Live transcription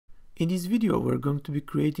In this video, we're going to be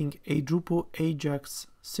creating a Drupal AJAX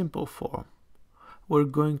simple form. We're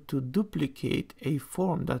going to duplicate a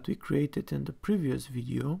form that we created in the previous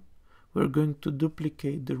video. We're going to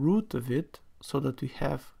duplicate the root of it so that we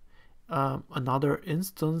have another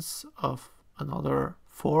instance of another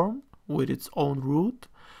form with its own root,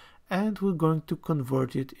 and we're going to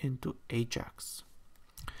convert it into AJAX.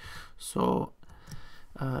 So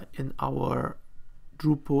in our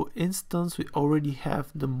Drupal instance, we already have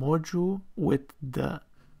the module with the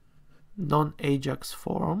non-AJAX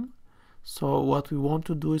form. So what we want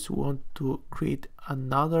to do is we want to create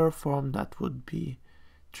another form that would be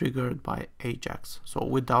triggered by AJAX, so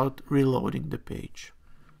without reloading the page.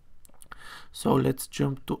 So let's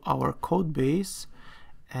jump to our code base,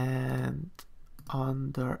 and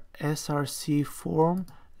under src form,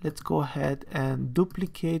 let's go ahead and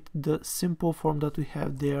duplicate the simple form that we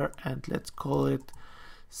have there, and let's call it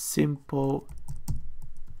simple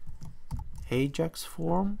AJAX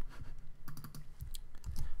form.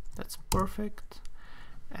 That's perfect.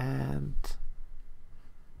 And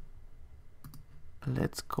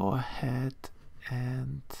let's go ahead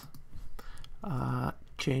and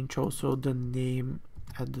change also the name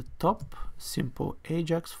at the top, simple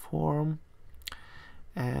AJAX form.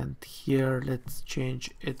 And here let's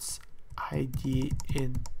change its ID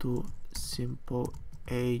into simple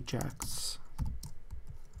AJAX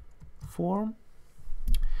form.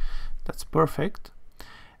 That's perfect.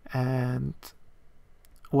 And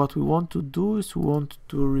what we want to do is we want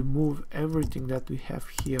to remove everything that we have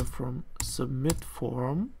here from submit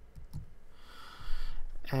form,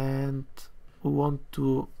 and we want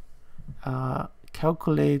to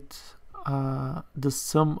calculate the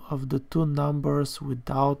sum of the two numbers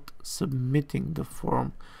without submitting the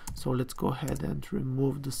form. So let's go ahead and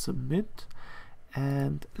remove the submit,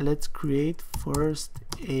 and let's create first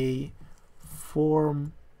a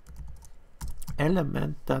form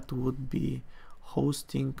element that would be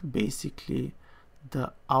hosting basically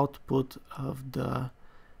the output of the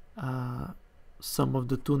sum of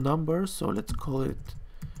the two numbers. So let's call it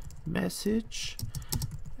message,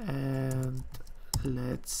 and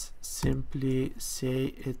let's simply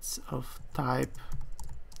say it's of type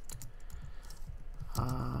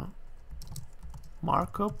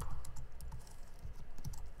markup.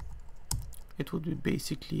 It would be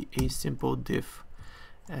basically a simple div,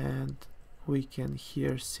 and we can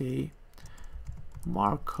here say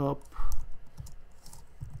markup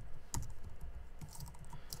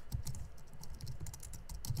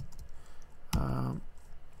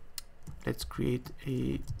let's create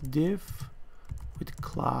a div with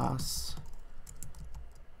class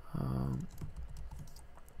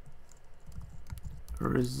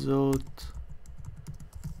result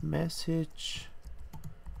message,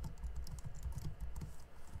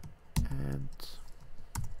 and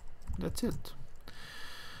that's it.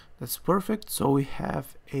 That's perfect. So we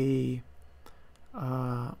have a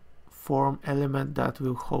form element that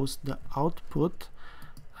will host the output.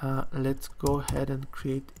 Let's go ahead and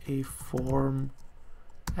create a form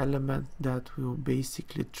element that will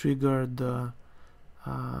basically trigger the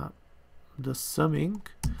summing.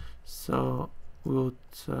 So we'll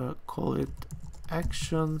call it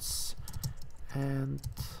actions, and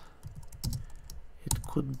it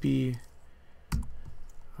could be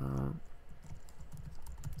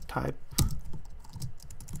type,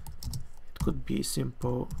 it could be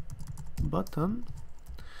simple button,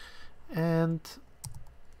 and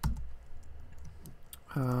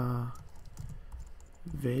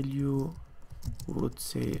value would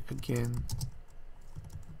say again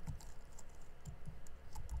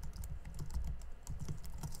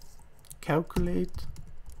calculate,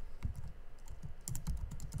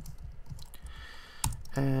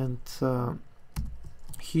 and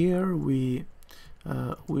here we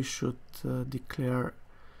should declare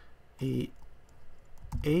a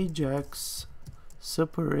AJAX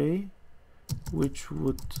subarray, which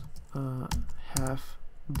would have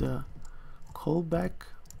the callback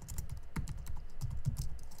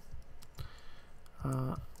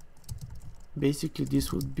basically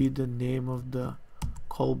this would be the name of the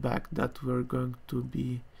callback that we're going to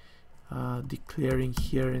be declaring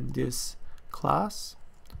here in this class.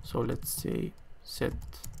 So let's say set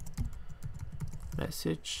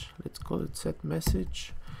message, let's call it set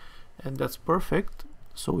message, and that's perfect.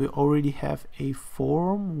 So we already have a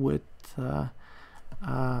form with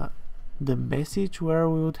the message where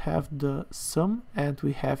we would have the sum, and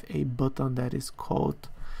we have a button that is called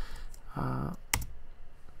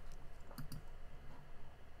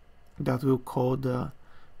that will call the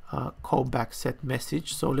callback set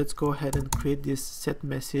message. So let's go ahead and create this set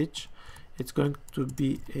message. It's going to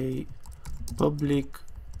be a public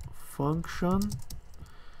function.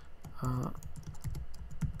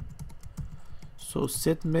 So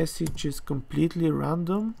set message is completely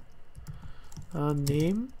random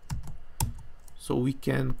name, so we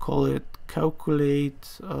can call it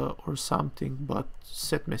calculate or something, but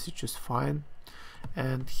set message is fine.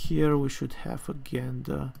 And here we should have again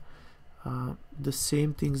the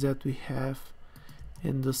same things that we have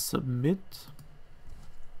in the submit.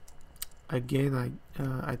 Again,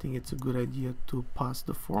 I think it's a good idea to pass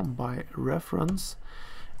the form by reference,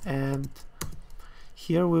 and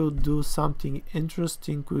here we'll do something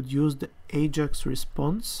interesting. We'll use the AJAX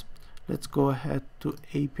response. Let's go ahead to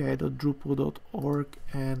api.drupal.org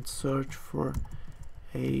and search for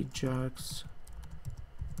AJAX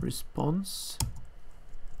response.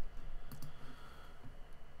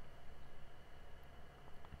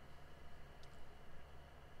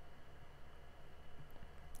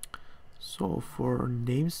 So for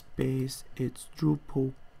namespace, it's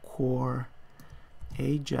Drupal core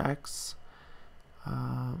AJAX.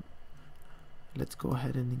 Let's go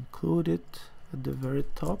ahead and include it at the very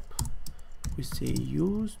top. We say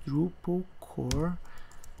use Drupal core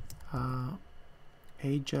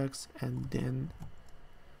AJAX and then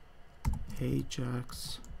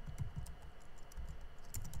AJAX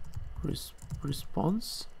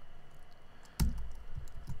response.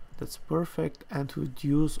 That's perfect. And we'd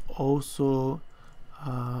use also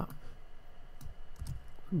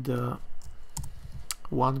the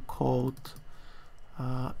one called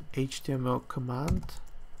HTML command.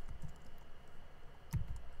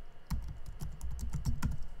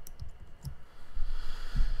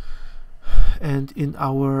 And in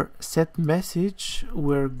our set message,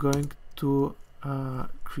 we're going to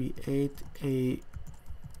create a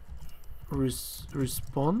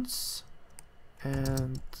response,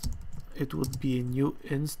 and it would be a new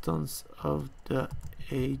instance of the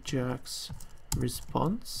AJAX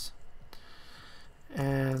response.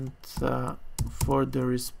 And for the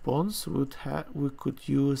response, we could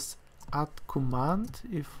use add command,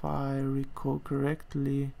 if I recall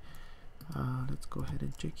correctly. Let's go ahead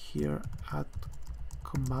and check here. Add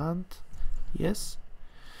command, yes.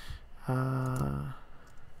 Let's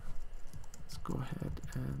go ahead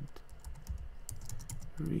and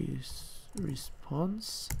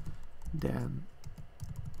response, then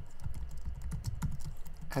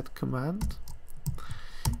add command.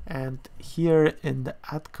 And here in the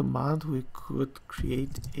add command, we could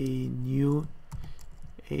create a new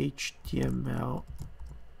HTML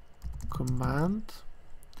command,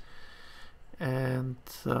 and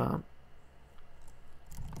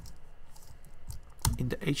in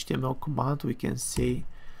the HTML command we can say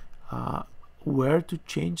where to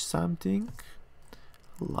change something,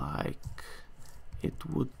 like it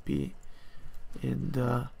would be in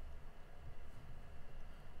the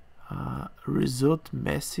result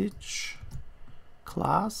message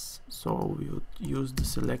class. So we would use the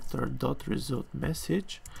selector dot result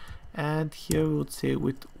message, and here we would say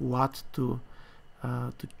with what to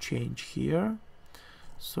change here.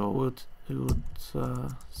 So we would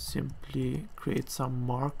simply create some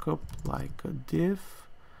markup like a div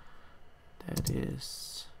that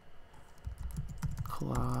is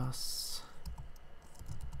class,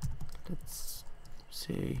 let's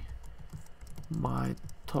say my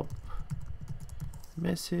top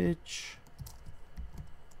message,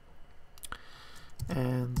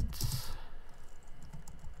 and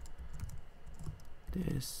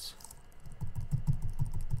this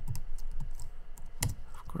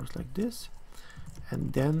of course like this,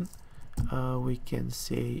 and then we can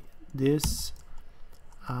say this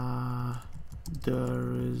the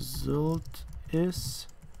result is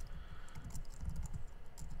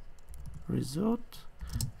result,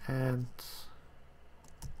 and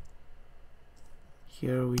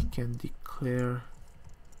here we can declare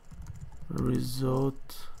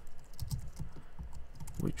result,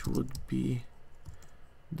 which would be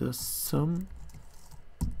the sum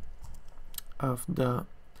of the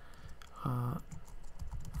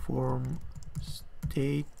form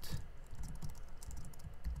state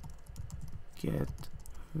get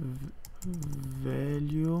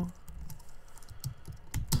value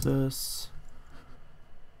plus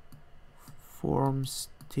form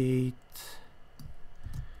state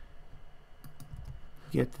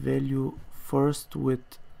get value first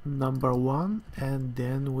with number 1 and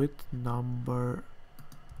then with number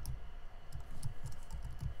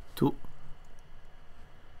 2.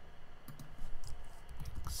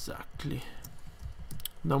 Exactly.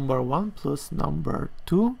 Number 1 plus number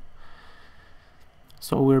 2.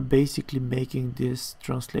 So we're basically making this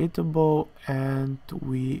translatable, and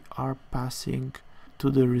we are passing to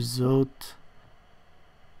the result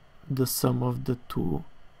the sum of the two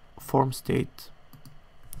form state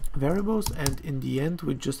variables, and in the end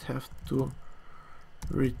we just have to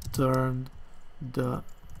return the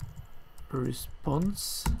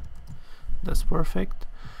response. That's perfect.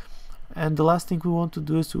 And the last thing we want to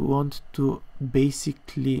do is we want to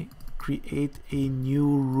basically create a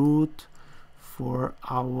new route for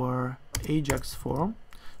our AJAX form.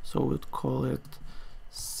 So we'd call it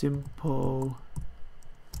simple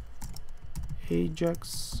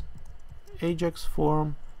AJAX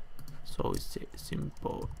form. So we say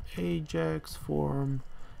simple AJAX form,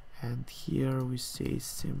 and here we say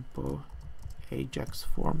simple AJAX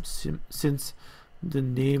form, since the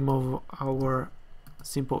name of our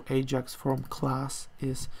simple AJAX form class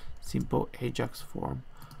is simple AJAX form,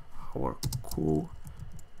 our cool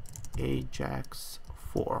AJAX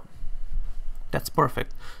form. That's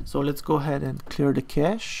perfect. So let's go ahead and clear the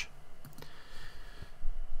cache.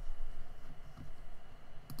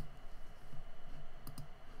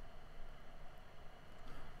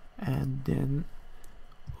 And then,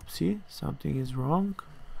 oopsie, something is wrong.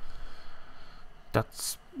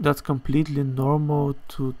 That's completely normal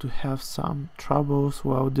to have some troubles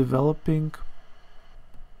while developing.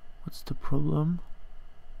 What's the problem?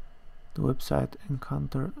 The website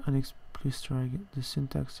encountered please try the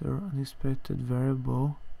syntax error, unexpected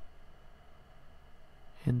variable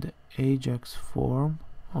in the AJAX form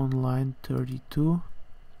on line 32.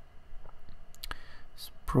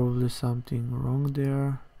 It's probably something wrong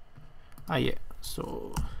there. Yeah,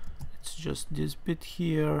 so it's just this bit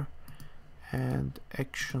here, and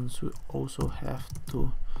actions we also have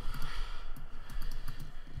to,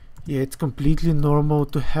 yeah, it's completely normal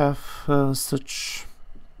to have such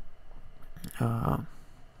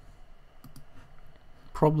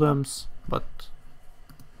problems, but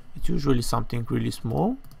it's usually something really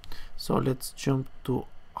small. So let's jump to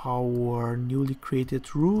our newly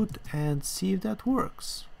created route and see if that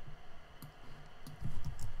works.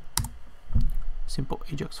 Simple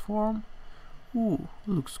AJAX form. Ooh,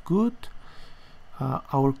 looks good.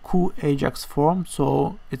 Our cool AJAX form,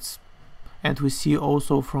 so it's, and we see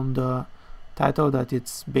also from the title that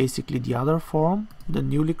it's basically the other form, the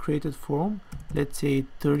newly created form. Let's say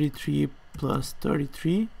 33 plus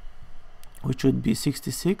 33, which would be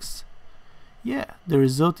 66. Yeah, the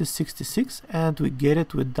result is 66, and we get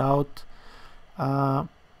it without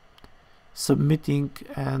submitting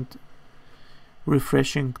and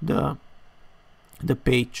refreshing the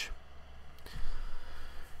page.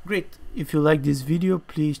 Great. If you like this video,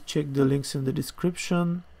 please check the links in the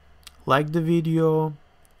description, like the video,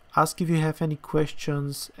 ask if you have any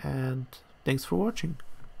questions, and thanks for watching.